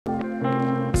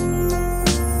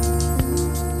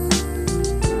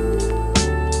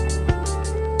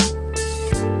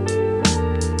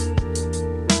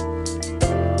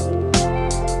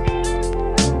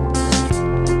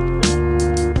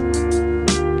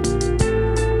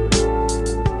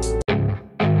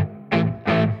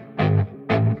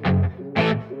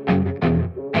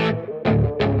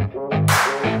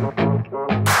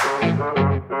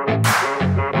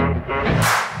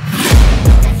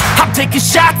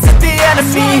shots at the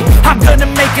enemy. I'm gonna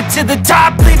make it to the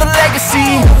top, leave a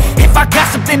legacy. If I got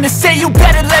something to say, you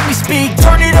better let me speak.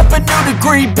 Turn it up a new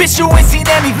degree, bitch, you ain't seen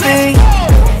anything.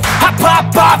 I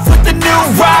pop off with the new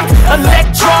rock,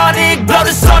 electronic, blow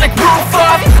the sonic roof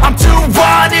up. I'm too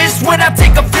honest when I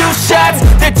take a few shots.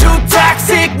 They're too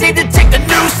toxic, need to take the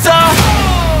noose off.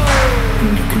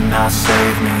 And you cannot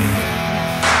save me,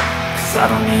 cause I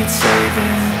don't need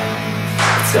saving.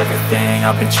 It's everything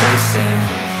I've been chasing,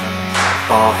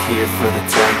 all here for the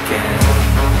taking.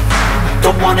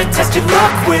 Don't wanna test your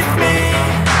luck with me,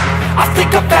 I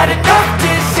think I've had enough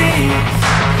disease.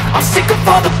 I'm sick of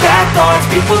all the bad thoughts,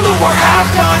 people who are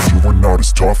half-nots. You are not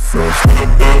as tough as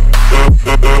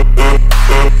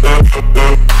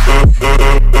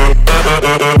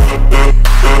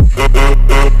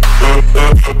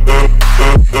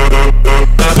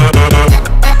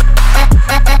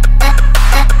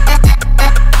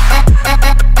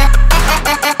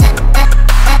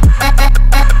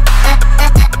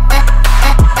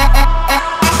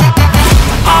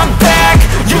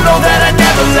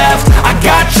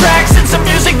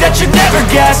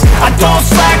I don't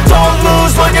slack, don't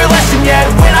lose, learn your lesson yet.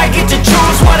 When I get to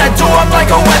choose what I do, I'm like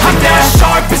a weapon. I'm not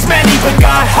sharp as many, but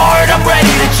got heart, I'm ready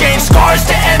to change. Scars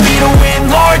to envy, to win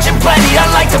large and plenty. I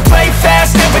like to play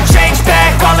fast, never change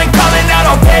back. Calling out,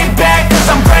 I'll pay back, cause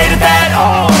I'm great at that.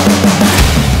 Oh,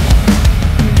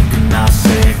 you cannot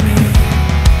save me,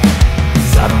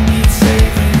 cause I don't need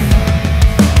saving.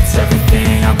 It's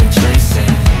everything I've been chasing,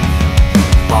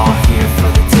 all here for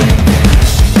the taking.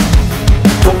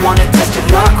 Don't wanna test your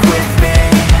luck with me,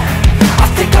 I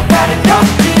think I've had enough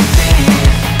disease.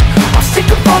 I'm sick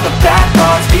of all the bad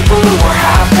thoughts, people who are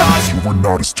half-nots. You are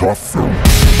not as tough though.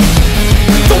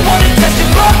 Don't wanna test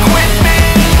your luck with me,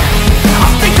 I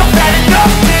think I've had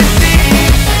enough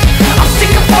disease. I'm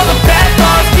sick of all the bad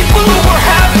thoughts, people who are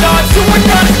half-nots. You are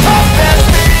not as tough as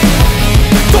me.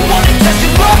 Don't wanna test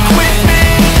your luck with me,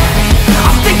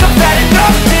 I think I've had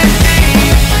enough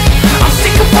disease. I'm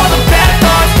sick of all the bad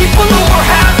thoughts, people who are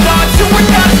half-nots. You are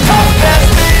not as tough as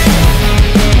me.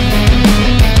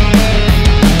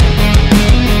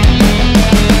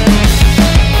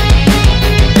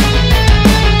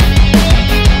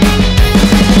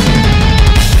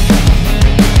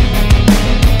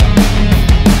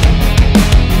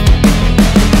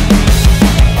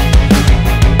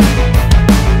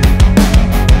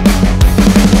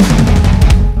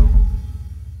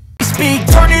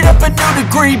 Turn it up a new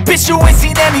degree, bitch, you ain't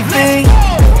seen anything.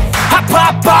 I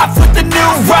pop off with the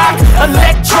new rock,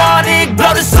 electronic,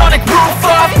 blow the sonic roof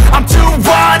up. I'm too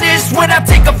honest when I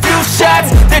take a few shots.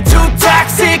 They're too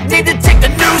toxic, need to take the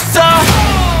noose off.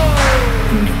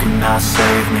 And you cannot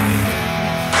save me,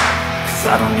 cause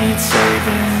I don't need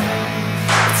saving.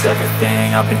 It's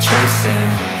everything I've been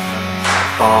chasing,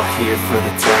 all here for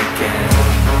the taking.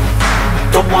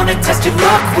 Don't wanna test your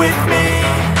luck with me,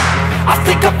 I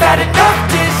think I've had enough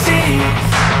disease.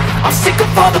 I'm sick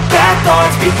of all the bad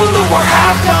thoughts, people who are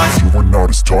half-nots. You are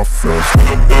not as tough as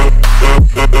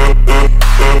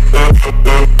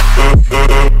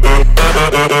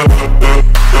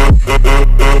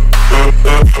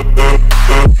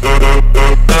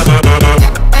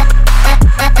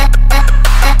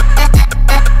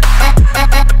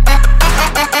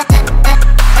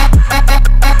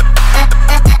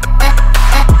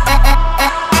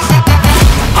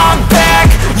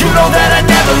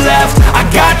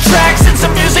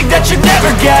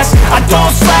I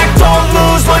don't slack, don't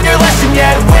lose, learn your lesson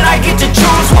yet. When I get to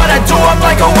choose what I do, I'm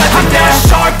like a weapon. I'm not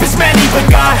sharp as many, but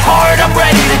got heart, I'm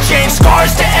ready to change.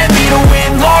 Scars to envy, to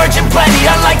win large and plenty.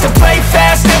 I like to play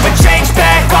fast, never change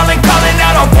back. Calling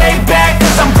out, I'll pay back,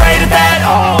 cause I'm great at that.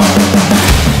 Oh,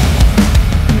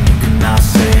 you cannot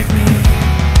save me,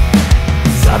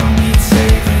 cause I don't need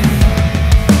saving.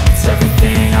 It's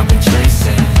everything I've been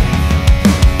chasing,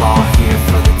 all here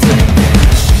for the taking.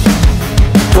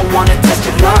 Don't wanna test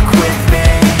your luck with me,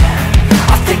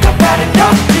 I think I've had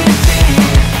enough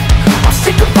disease. I'm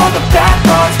sick of all the bad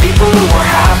thoughts, people who are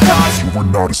half-nots. You are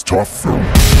not as tough though.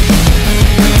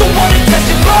 Don't wanna test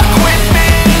your luck with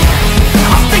me,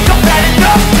 I think I've had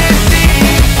enough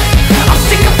disease. I'm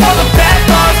sick of all the bad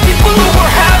thoughts, people who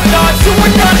are half-nots. You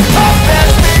are not as tough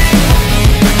as me.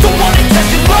 Don't wanna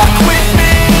test your luck with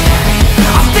me,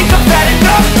 I think I've had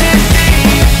enough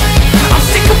disease. I'm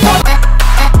sick of all the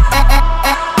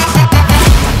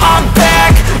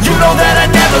that I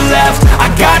never left. I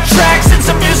got tracks and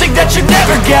some music that you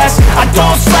never guessed. I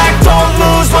don't slack, don't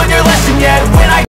lose, learn your lesson yet. When I